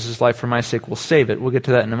 Whoever loses his life for my sake will save it. We'll get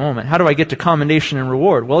to that in a moment. How do I get to commendation and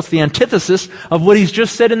reward? Well, it's the antithesis of what he's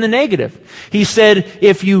just said in the negative. He said,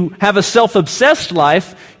 if you have a self-obsessed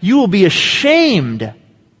life, you will be ashamed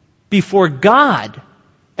before God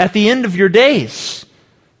at the end of your days.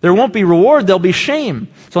 There won't be reward, there'll be shame.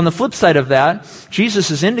 So on the flip side of that, Jesus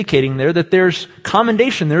is indicating there that there's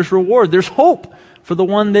commendation, there's reward, there's hope for the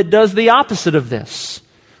one that does the opposite of this.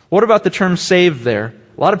 What about the term saved there?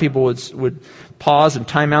 A lot of people would pause and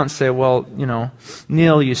time out and say, well,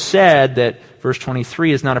 Neil, you said that verse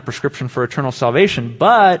 23 is not a prescription for eternal salvation,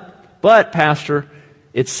 but, Pastor,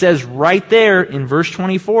 it says right there in verse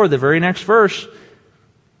 24, the very next verse,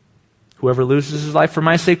 whoever loses his life for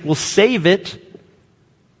my sake will save it.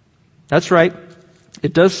 That's right.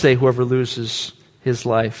 It does say whoever loses his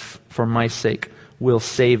life for my sake will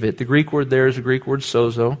save it. The Greek word there is the Greek word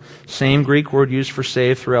sozo, same Greek word used for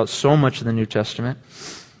save throughout so much of the New Testament.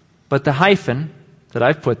 But the hyphen that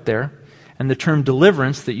I've put there and the term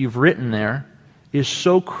deliverance that you've written there is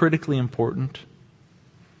so critically important,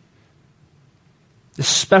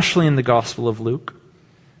 especially in the Gospel of Luke.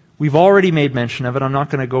 We've already made mention of it. I'm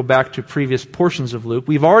not going to go back to previous portions of Luke.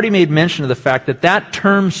 We've already made mention of the fact that that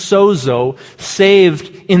term sozo,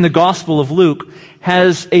 saved in the Gospel of Luke,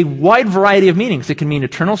 has a wide variety of meanings. It can mean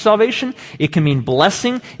eternal salvation. It can mean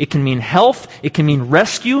blessing. It can mean health. It can mean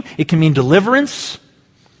rescue. It can mean deliverance.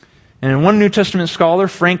 And one New Testament scholar,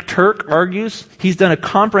 Frank Turk, argues, he's done a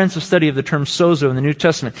comprehensive study of the term sozo in the New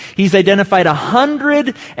Testament. He's identified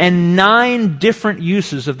 109 different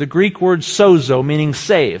uses of the Greek word sozo, meaning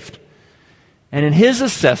saved. And in his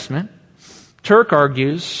assessment, Turk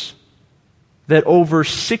argues that over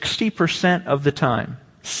 60% of the time,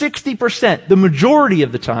 60%, the majority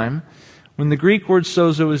of the time, when the Greek word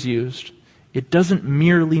sozo is used, it doesn't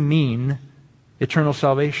merely mean eternal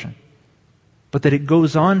salvation, but that it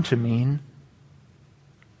goes on to mean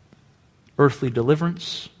earthly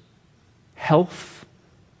deliverance, health,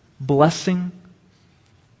 blessing,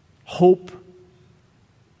 hope,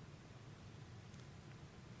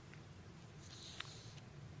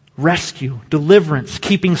 rescue, deliverance,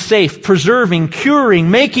 keeping safe, preserving, curing,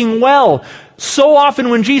 making well. So often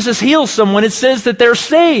when Jesus heals someone, it says that they're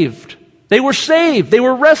saved. They were saved. They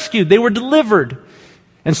were rescued. They were delivered.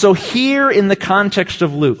 And so here in the context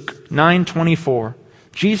of Luke 9:24,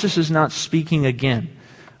 Jesus is not speaking again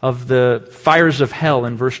of the fires of hell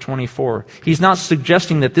in verse 24. He's not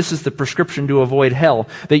suggesting that this is the prescription to avoid hell,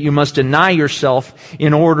 that you must deny yourself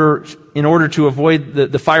in order to avoid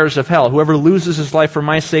the fires of hell. Whoever loses his life for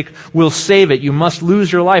my sake will save it. You must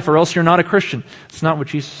lose your life or else you're not a Christian. It's not what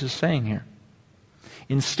Jesus is saying here.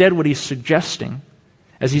 Instead, what he's suggesting,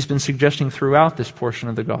 as he's been suggesting throughout this portion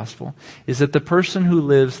of the gospel, is that the person who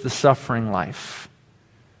lives the suffering life,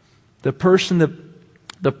 the person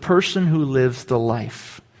who lives the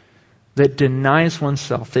life that denies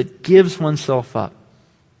oneself, that gives oneself up,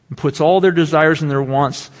 and puts all their desires and their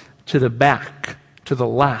wants to the back, to the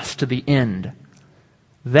last, to the end,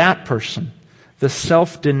 that person, the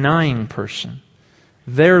self-denying person,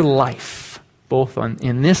 their life, both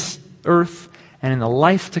in this earth and in the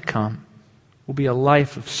life to come, will be a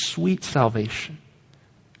life of sweet salvation,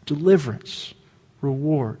 deliverance,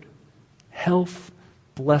 reward, health,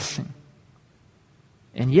 blessing.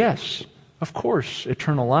 And yes, of course,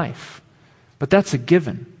 eternal life. But that's a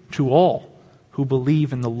given to all who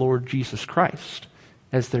believe in the Lord Jesus Christ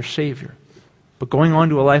as their Savior. But going on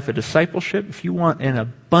to a life of discipleship, if you want an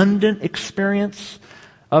abundant experience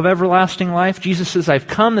of everlasting life, Jesus says, I've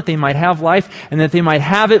come that they might have life and that they might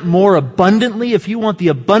have it more abundantly. If you want the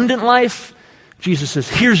abundant life, Jesus says,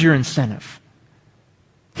 here's your incentive.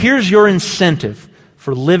 Here's your incentive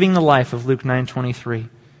for living the life of Luke 9:23.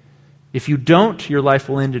 If you don't, your life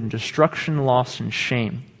will end in destruction, loss, and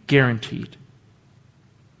shame. Guaranteed.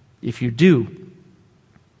 If you do,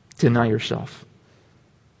 deny yourself.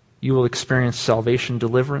 You will experience salvation,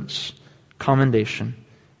 deliverance, commendation,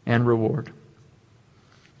 and reward.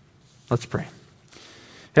 Let's pray.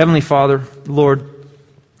 Heavenly Father, Lord,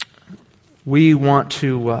 we want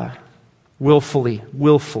to willfully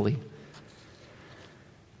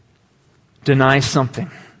deny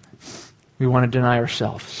something. We want to deny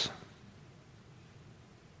ourselves.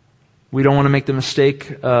 We don't want to make the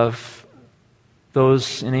mistake of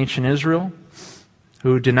those in ancient Israel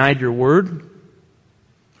who denied your word,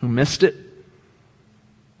 who missed it,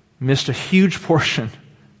 missed a huge portion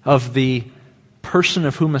of the person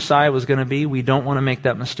of who Messiah was going to be. We don't want to make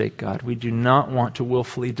that mistake, God. We do not want to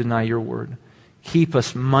willfully deny your word. Keep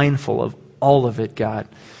us mindful of all of it, God,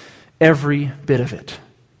 every bit of it,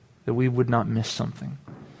 that we would not miss something.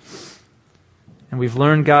 And we've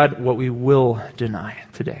learned, God, what we will deny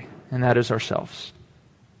today, and that is ourselves.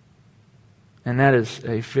 And that is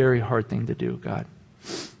a very hard thing to do, God.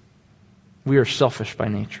 We are selfish by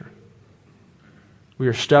nature. We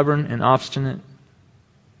are stubborn and obstinate.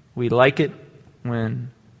 We like it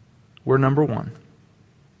when we're number one.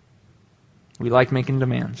 We like making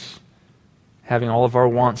demands, having all of our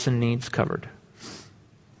wants and needs covered.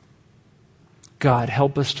 God,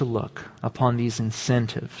 help us to look upon these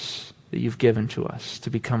incentives that you've given to us to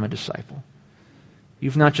become a disciple.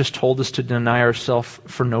 You've not just told us to deny ourselves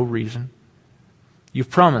for no reason. You've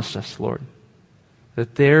promised us, Lord,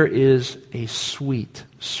 that there is a sweet,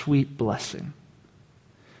 sweet blessing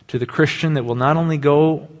to the Christian that will not only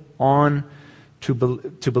go on to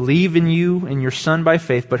believe in you and your Son by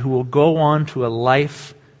faith, but who will go on to a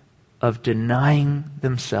life of denying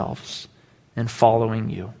themselves and following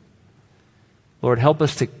you. Lord, help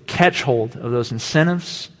us to catch hold of those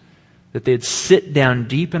incentives, that they'd sit down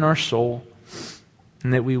deep in our soul,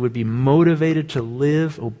 and that we would be motivated to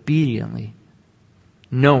live obediently,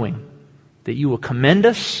 knowing that you will commend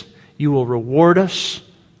us, you will reward us,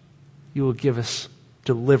 you will give us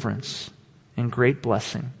deliverance and great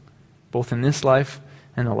blessing, both in this life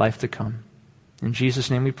and the life to come. In Jesus'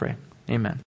 name we pray. Amen.